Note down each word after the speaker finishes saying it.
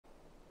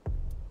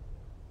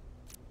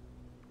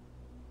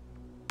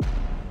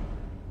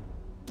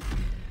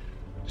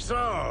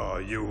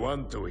So, you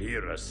want to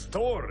hear a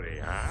story,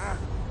 huh?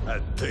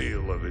 A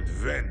tale of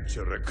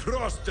adventure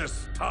across the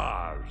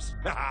stars.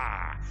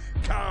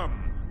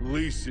 Come,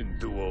 listen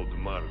to old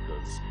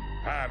Marcus.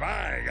 Have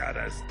I got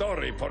a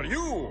story for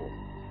you?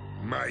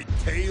 My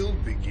tale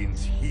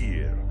begins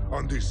here,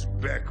 on this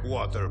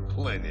backwater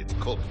planet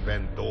called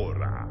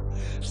Pandora.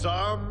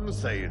 Some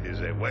say it is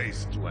a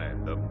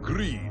wasteland of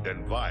greed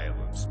and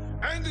violence,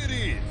 and it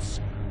is.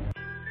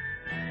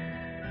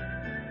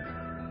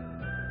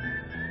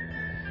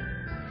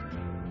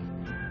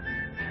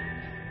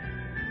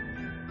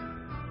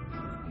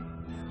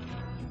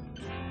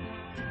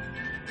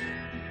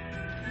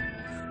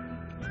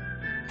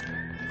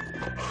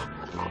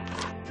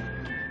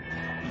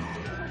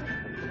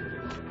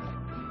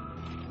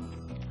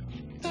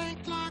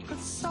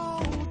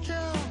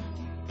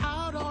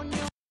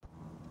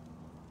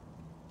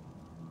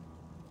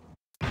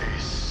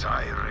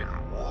 Siren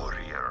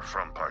warrior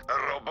from part a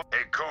robot,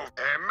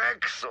 a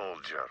mech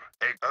soldier,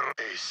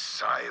 a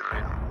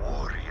siren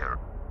warrior.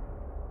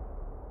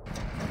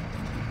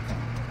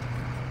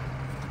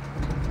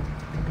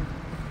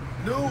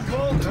 New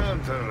Vault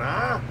Hunter,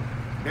 huh?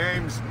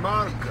 Name's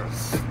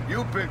Marcus.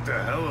 You picked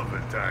a hell of a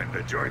time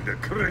to join the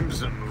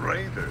Crimson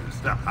Raiders.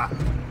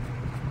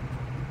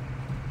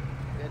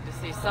 Good to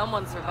see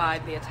someone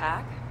survived the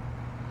attack.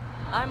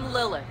 I'm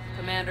Lilith,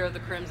 commander of the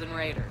Crimson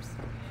Raiders.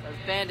 Those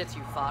bandits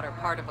you fought are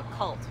part of a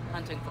cult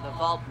hunting for the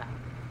vault map.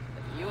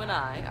 But you and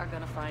I are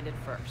gonna find it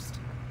first.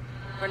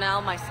 For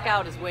now, my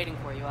scout is waiting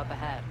for you up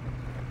ahead.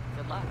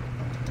 Good luck.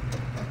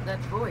 That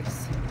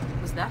voice,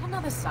 was that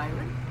another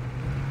siren?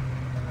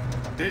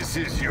 This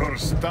is your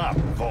stop,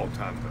 Vault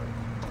Hunter.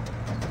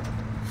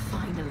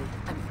 Finally,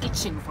 I'm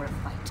itching for a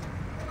fight.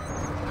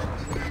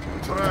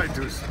 Try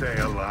to stay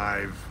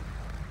alive.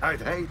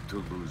 I'd hate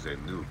to lose a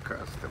new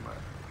customer.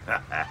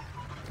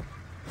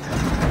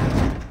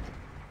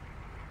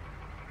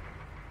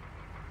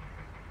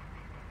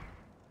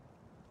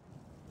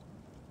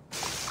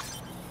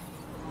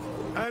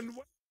 And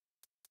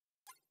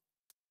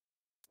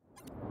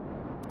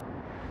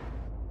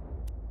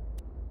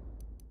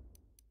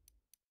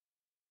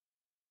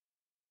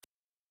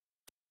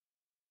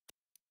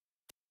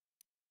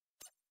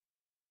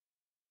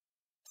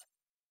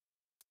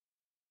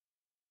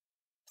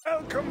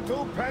welcome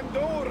to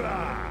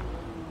Pandora!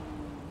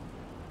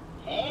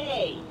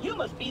 Hey, you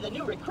must be the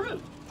new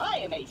recruit. I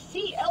am a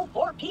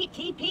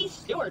CL4PTP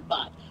steward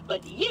bot,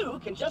 but you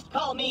can just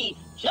call me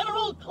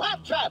General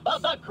Claptrap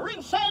of the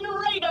Crimson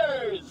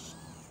Raiders!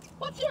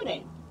 What's your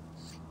name?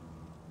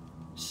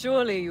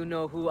 Surely you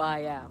know who I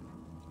am.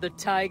 The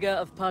Tiger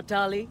of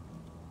Partali?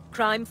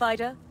 Crime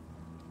fighter?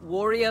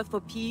 Warrior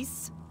for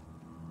peace?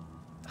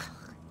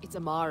 It's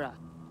Amara.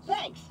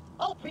 Thanks.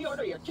 I'll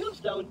pre-order your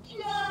tombstone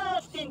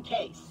just in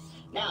case.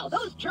 Now,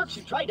 those jerks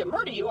who tried to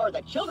murder you are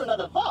the Children of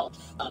the Vault,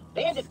 a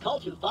bandit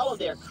cult who follow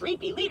their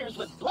creepy leaders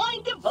with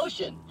blind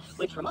devotion.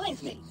 Which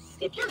reminds me,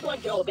 if you're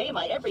going to obey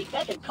my every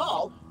beck and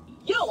call,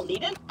 you'll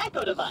need an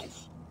echo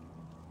device.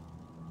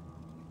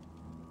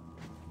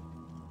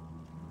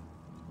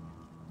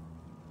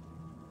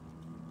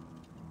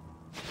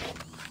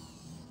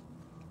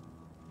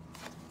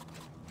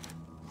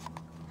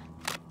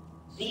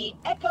 The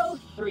Echo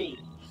 3.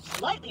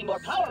 Slightly more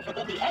powerful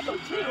than the Echo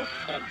 2,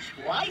 and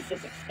twice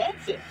as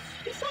expensive.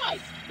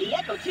 Besides, the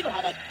Echo 2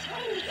 had a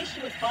tiny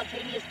issue with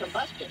spontaneous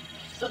combustion,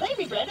 so they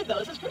rebranded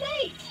those as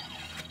grenades.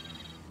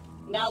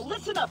 Now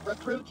listen up,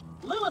 recruit.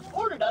 Lilith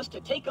ordered us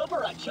to take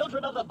over a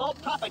Children of the Vault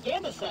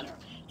propaganda center.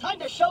 Time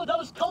to show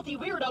those culty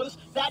weirdos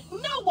that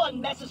no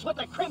one messes with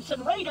the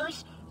Crimson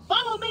Raiders.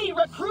 Follow me,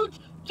 recruit,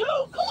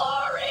 to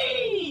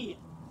glory!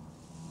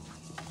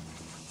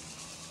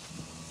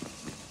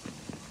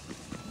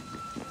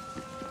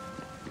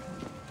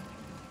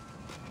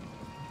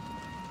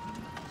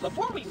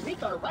 Before we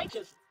wreak our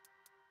righteous...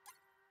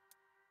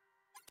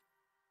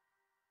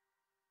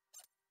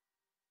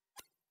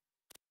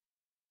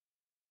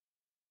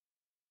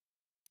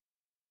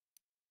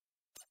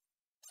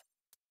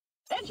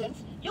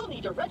 vengeance, you'll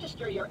need to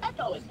register your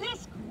Echo as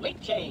this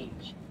quick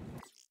change.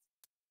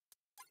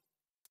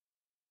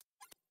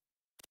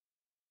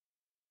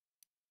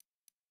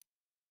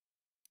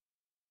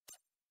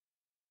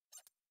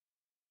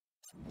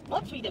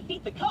 Once we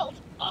defeat the cult,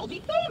 I'll be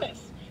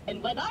famous.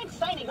 And when I'm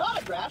signing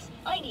autographs,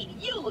 I need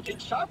you looking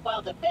sharp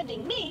while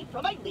defending me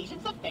from my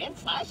legions of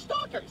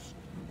fans/stalkers.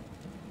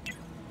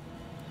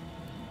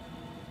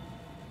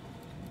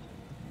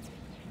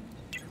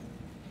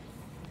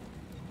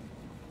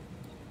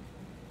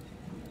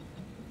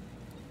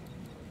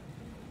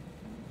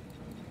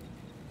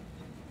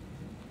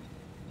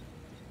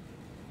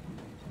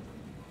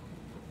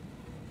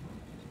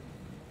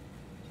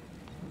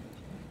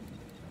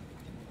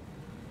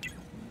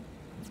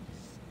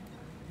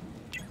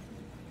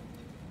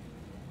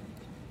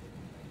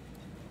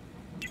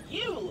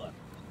 You look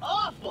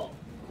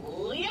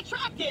awfully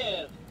attractive!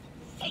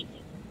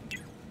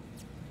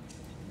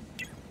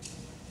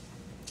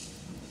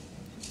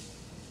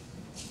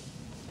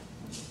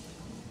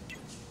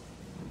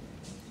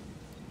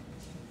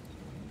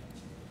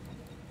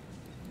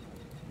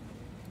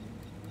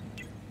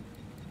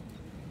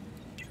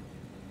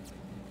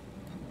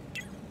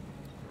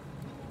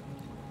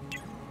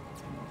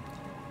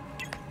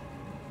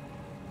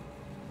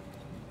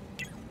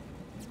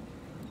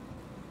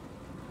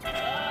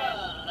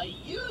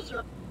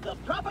 The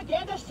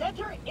propaganda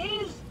center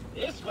is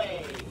this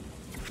way.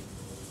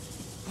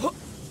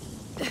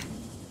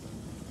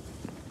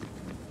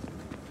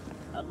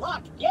 A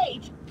locked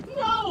gate?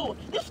 No!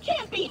 This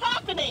can't be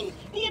happening!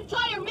 The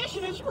entire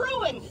mission is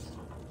ruined!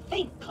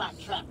 Think,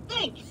 Claptrap,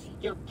 think!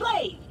 You're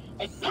brave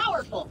and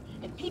powerful,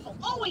 and people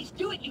always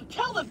do what you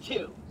tell them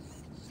to!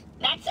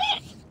 That's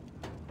it!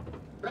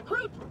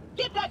 Recruit,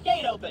 get that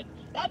gate open!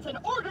 That's an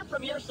order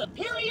from your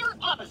superior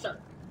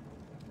officer!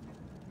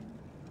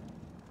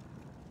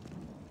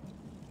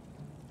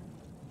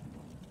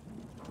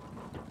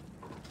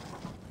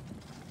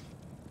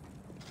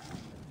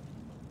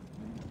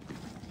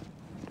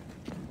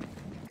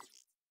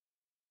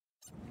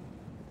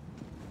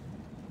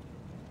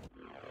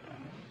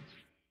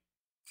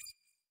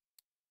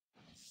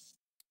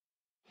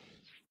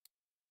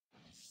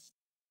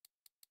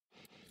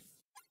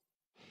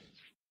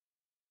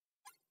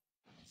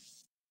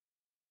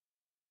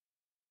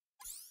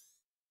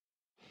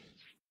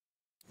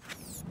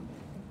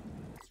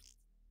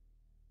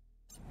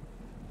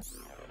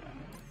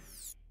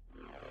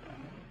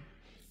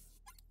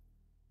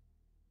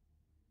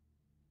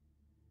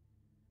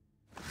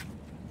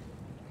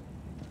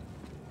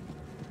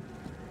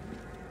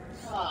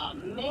 Aw,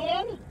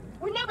 man!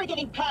 We're never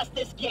getting past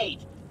this gate!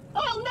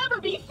 I'll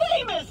never be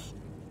famous!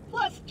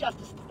 Plus,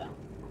 justice stuff.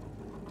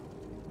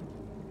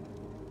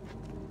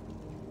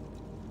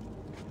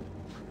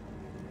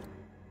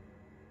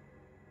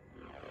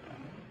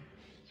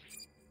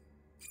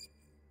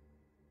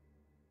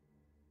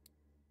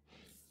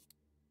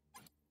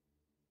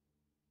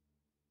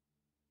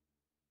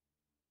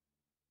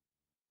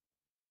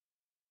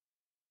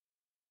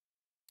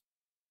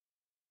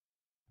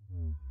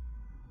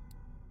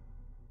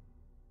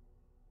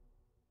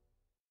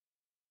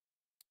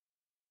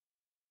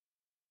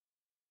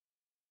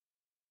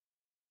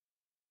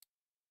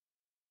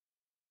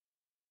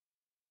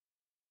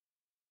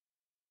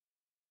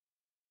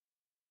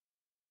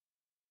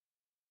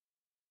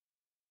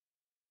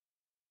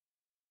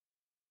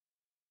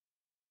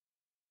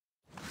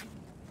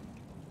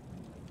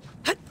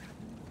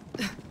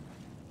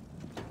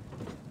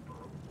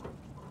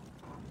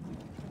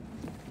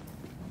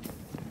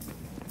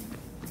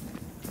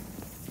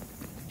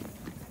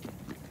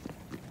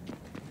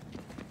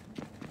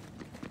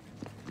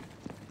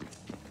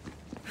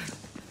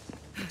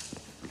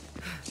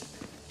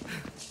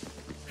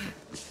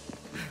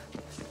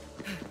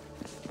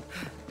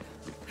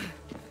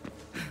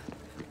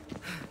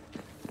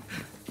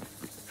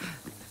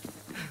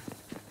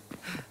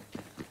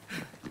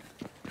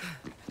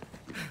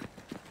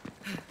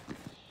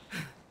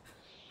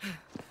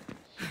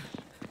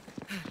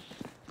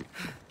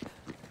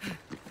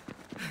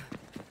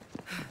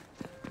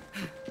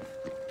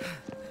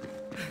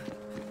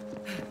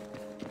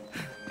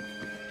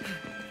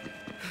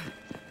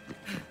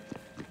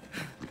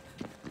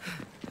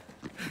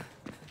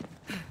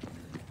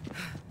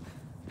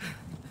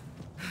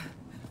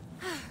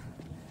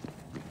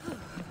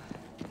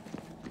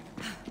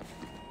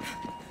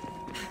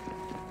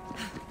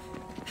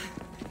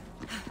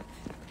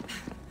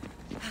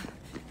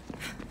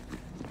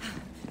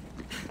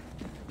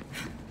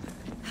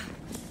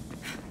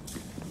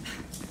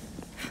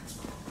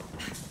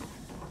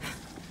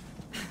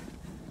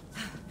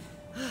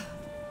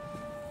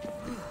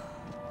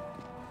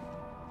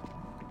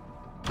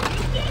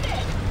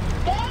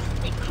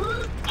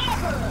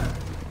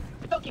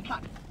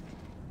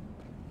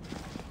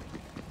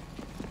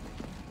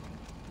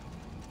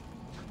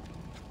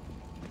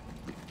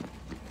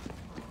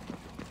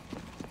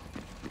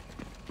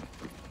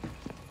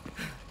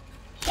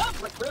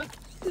 Recruit.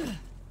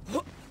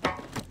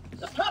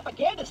 The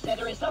propaganda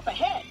center is up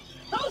ahead.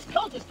 Those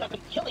cultists have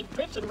been killing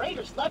Crimson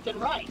Raiders left and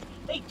right.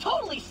 They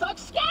totally suck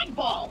skag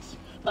balls.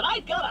 But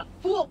I've got a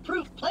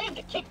foolproof plan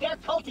to kick their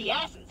culty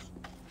asses.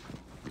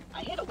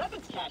 I hit a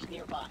weapons cache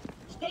nearby.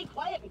 Stay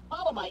quiet and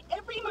follow my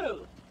every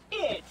move.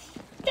 It's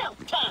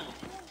stealth time.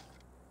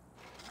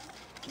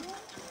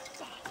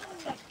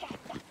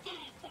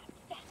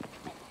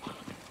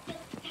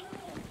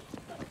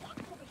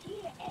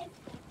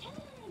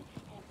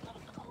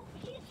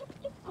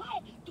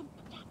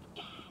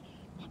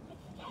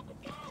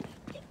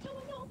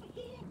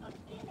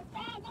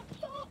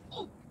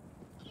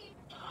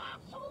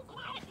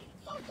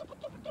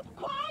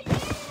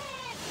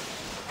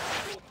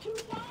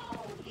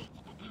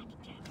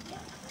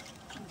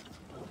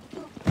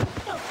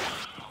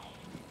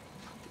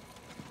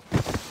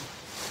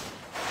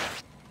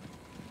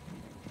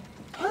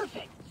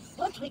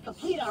 We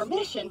complete our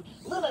mission,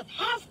 Lilith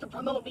has to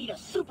promote me to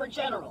Super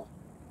General.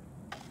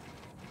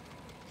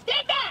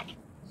 Stand back!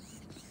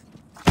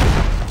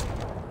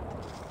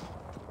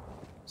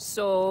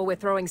 So, we're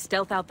throwing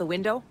stealth out the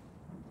window?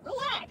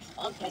 Relax.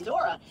 On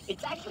Pandora,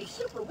 it's actually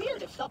super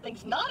weird if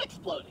something's not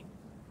exploding.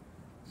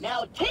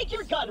 Now take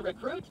your gun,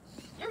 Recruit.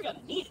 You're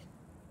gonna need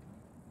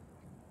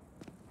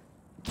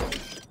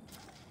it.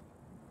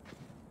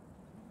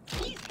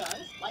 These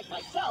guns, like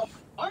myself,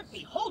 aren't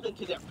beholden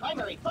to their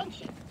primary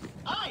function.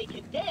 I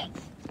can dance,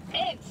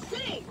 and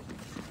sing,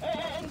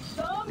 and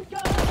some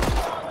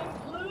guns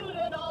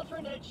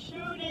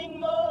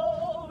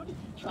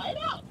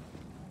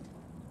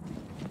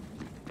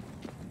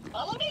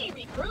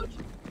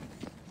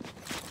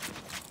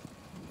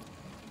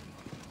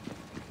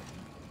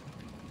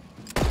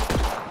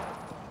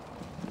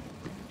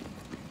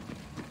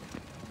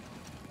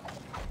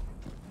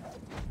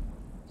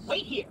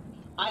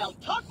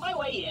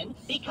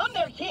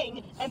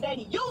king, and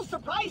then you'll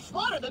surprise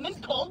slaughter them in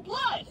cold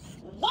blood.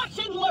 Watch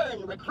and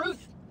learn, recruit.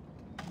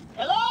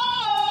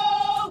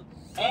 Hello?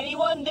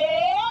 Anyone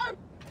there?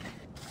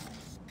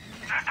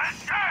 This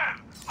is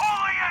Shem,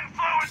 holy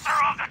influencer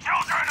of the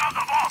children of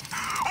the vault.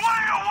 What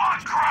do you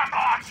want,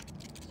 crackpot?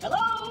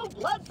 Hello,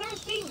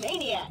 bloodthirsty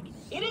maniac.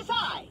 It is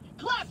I,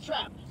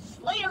 Claptrap,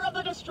 Slayer of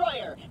the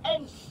Destroyer,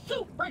 and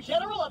Super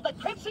General of the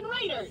Crimson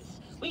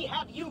Raiders. We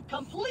have you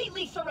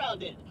completely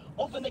surrounded.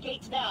 Open the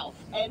gates now,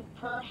 and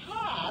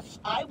perhaps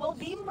I will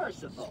be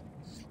merciful.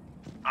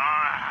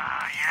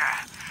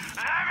 Yeah.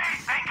 Let me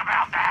think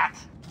about that.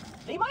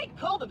 They might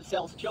call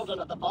themselves Children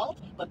of the Vault,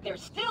 but they're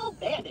still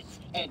bandits,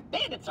 and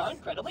bandits are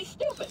incredibly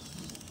stupid.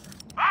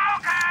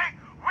 Okay,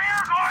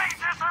 we're going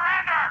to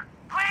surrender.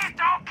 Please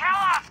don't kill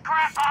us,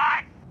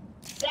 Crap-Eye.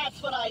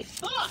 That's what I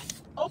thought.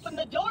 Open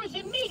the doors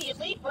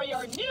immediately for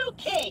your new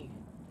king.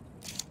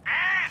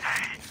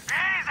 Easy.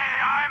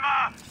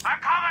 I'm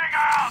coming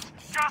out.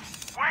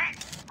 Just wait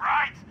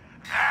right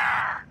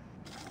there.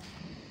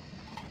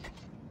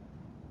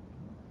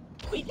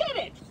 We did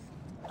it!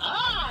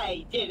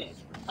 I did it!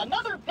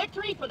 Another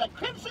victory for the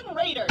Crimson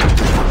Raiders!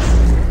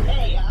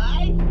 Hey,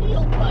 I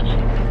feel funny.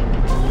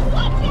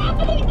 What's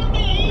happening to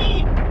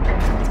me?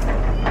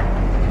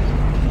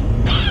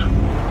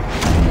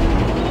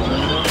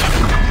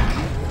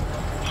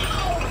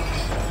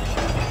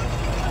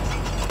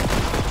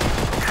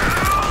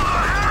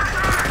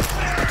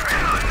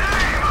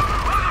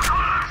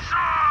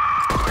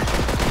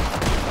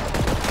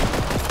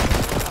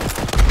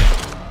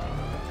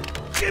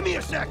 Give me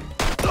a sec!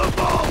 The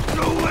vault's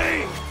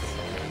away!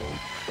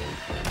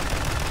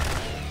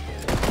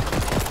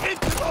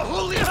 Into the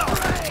holy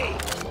fray!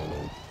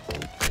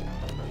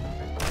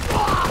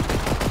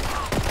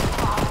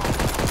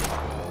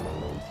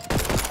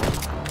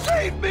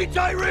 Save me,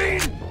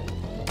 Tyrene!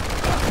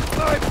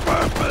 My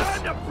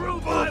purpose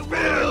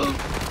fulfilled!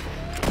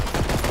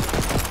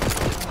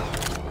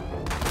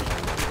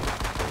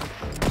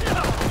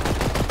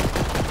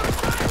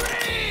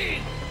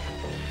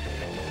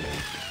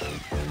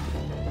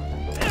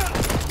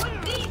 Put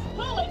these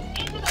bullets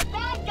into the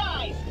bad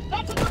guys!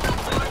 That's a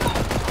direct order!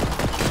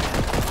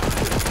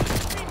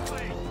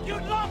 You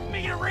lost me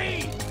to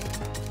read.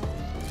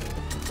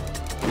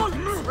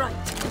 Right.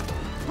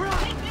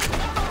 Take this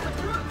ammo,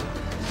 recruit!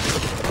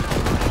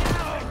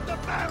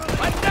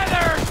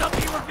 Another shall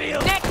be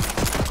revealed. Next!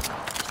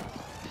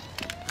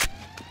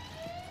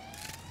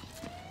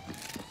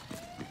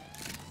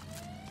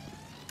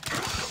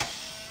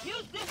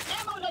 Use this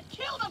ammo to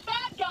kill the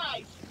bad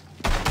guys!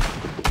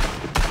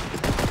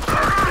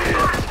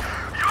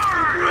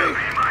 You're gonna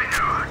be my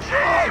new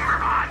chief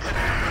robot.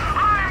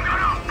 I'm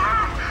gonna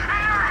boom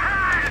in your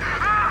head.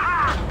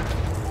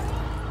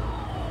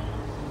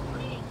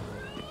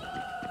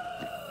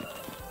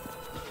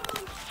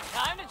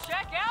 Time to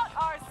check out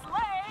our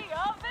sleigh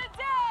of the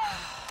day!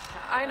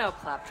 I know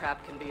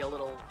Claptrap can be a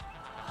little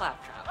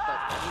Claptrap, but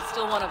he's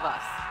still one of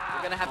us.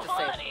 We're gonna have to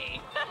save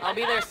him. I'll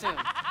be there soon.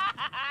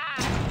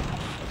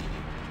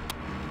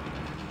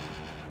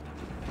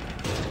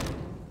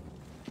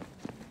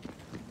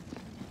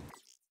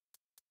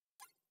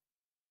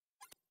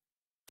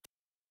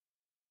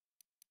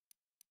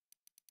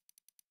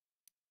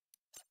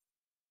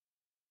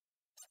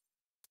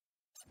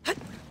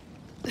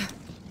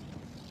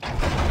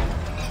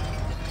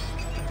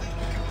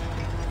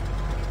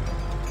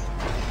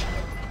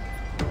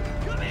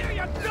 Come here,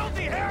 you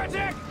filthy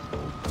heretic!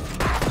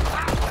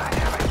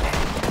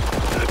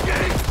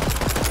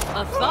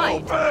 A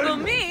fight? Open! For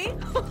me?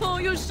 Oh,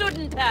 you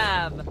shouldn't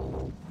have.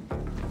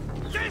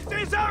 This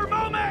is our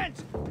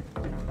moment!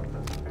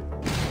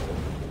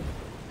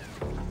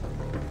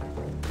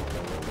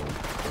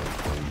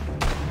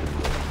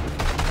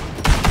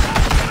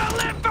 I'm gonna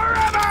live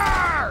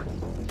forever!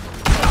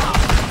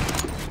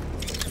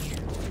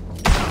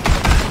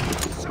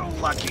 So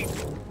lucky,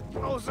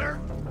 Closer.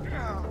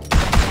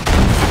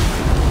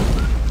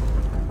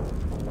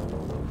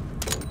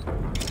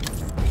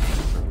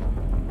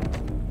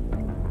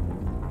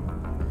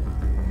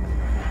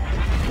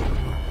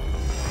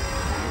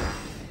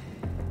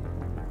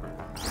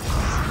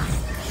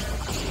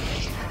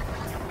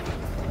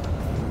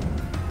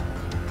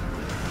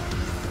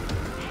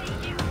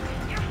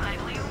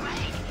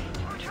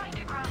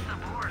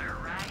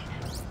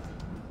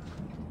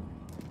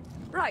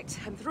 Right,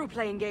 I'm through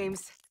playing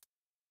games.